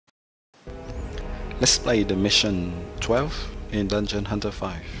Let's play the mission 12 in Dungeon Hunter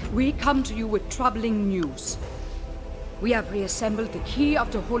 5. We come to you with troubling news. We have reassembled the key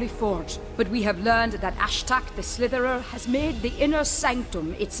of the Holy Forge, but we have learned that Ashtak the Slitherer has made the inner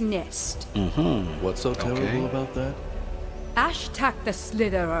sanctum its nest. What's so terrible about that? Ashtak the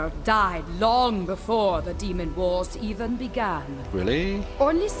Slitherer died long before the Demon Wars even began. Really?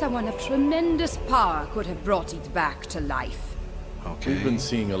 Only someone of tremendous power could have brought it back to life. Okay. We've been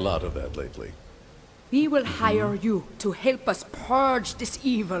seeing a lot of that lately. We will hire you to help us purge this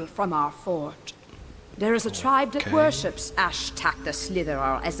evil from our fort. There is a tribe that worships Ashtak the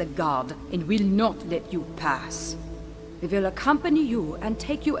Slitherer as a god and will not let you pass. We will accompany you and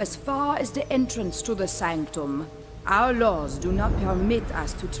take you as far as the entrance to the sanctum. Our laws do not permit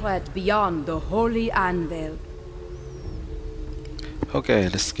us to tread beyond the holy anvil. Okay,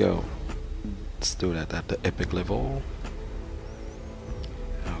 let's go. Let's do that at the epic level.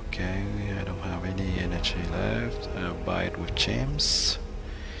 Okay, I don't have any energy left. I'll buy it with gems.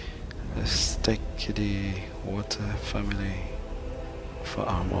 Let's take the water family for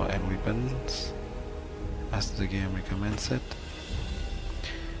armor and weapons as the game recommends it.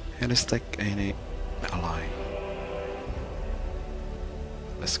 And let's take any ally.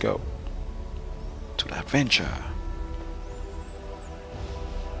 Let's go to the adventure.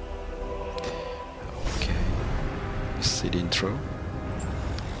 Okay, you see the intro.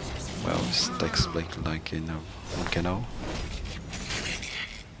 Well, this takes place like in a volcano.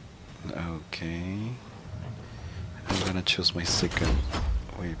 Okay, I'm gonna choose my second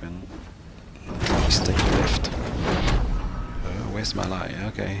weapon. Let's take left. Where's my ally?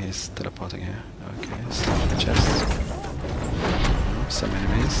 Okay, he's teleporting here. Okay, start the chest. Some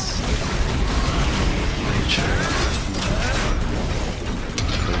enemies. Nature.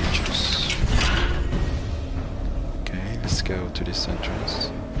 Dangerous. Okay, let's go to this entrance.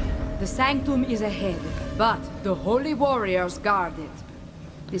 The sanctum is ahead, but the holy warriors guard it.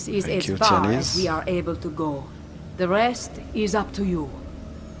 This is Thank as you, far Chinese. as we are able to go. The rest is up to you.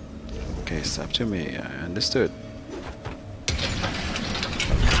 Okay, it's up to me. I understood.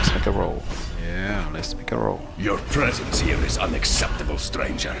 Let's make a roll. Yeah, let's make a roll. Your presence here is unacceptable,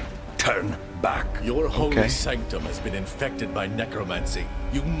 stranger. Turn back. Your holy Okay. sanctum has been infected by necromancy.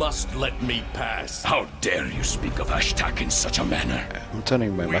 You must let me pass. How dare you speak of Ashtak in such a manner? I'm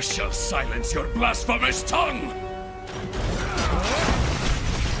turning my We back. shall silence your blasphemous tongue!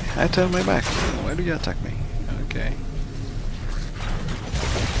 I turn my back. Why do you attack me? Okay.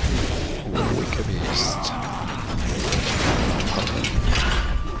 Wicked beast.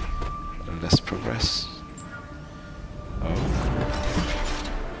 Let's progress. Oh.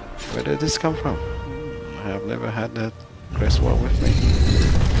 Where did this come from? I have never had that crest wall with me.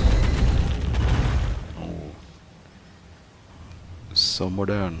 Oh. So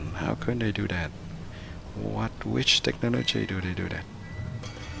modern. How can they do that? Which technology do they do that?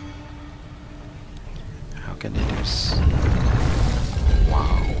 How can they do this?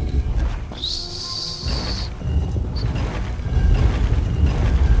 Wow.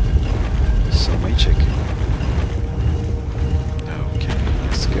 So magic. Okay,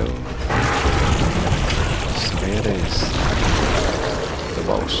 let's go. So here it is. The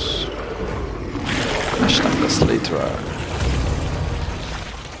boss. Ashtak the Slitherer.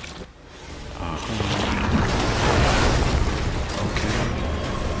 Okay.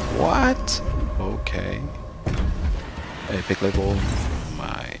 What? Okay. Epic level.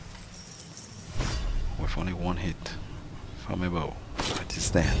 My. With only one hit from a bow. What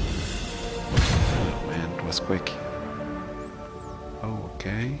is that? Oh man, it was quick.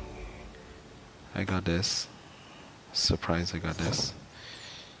 Okay. I got this. Surprise, I got this.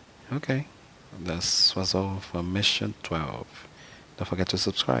 Okay. This was all for mission 12. Don't forget to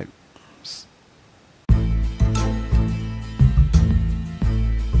subscribe.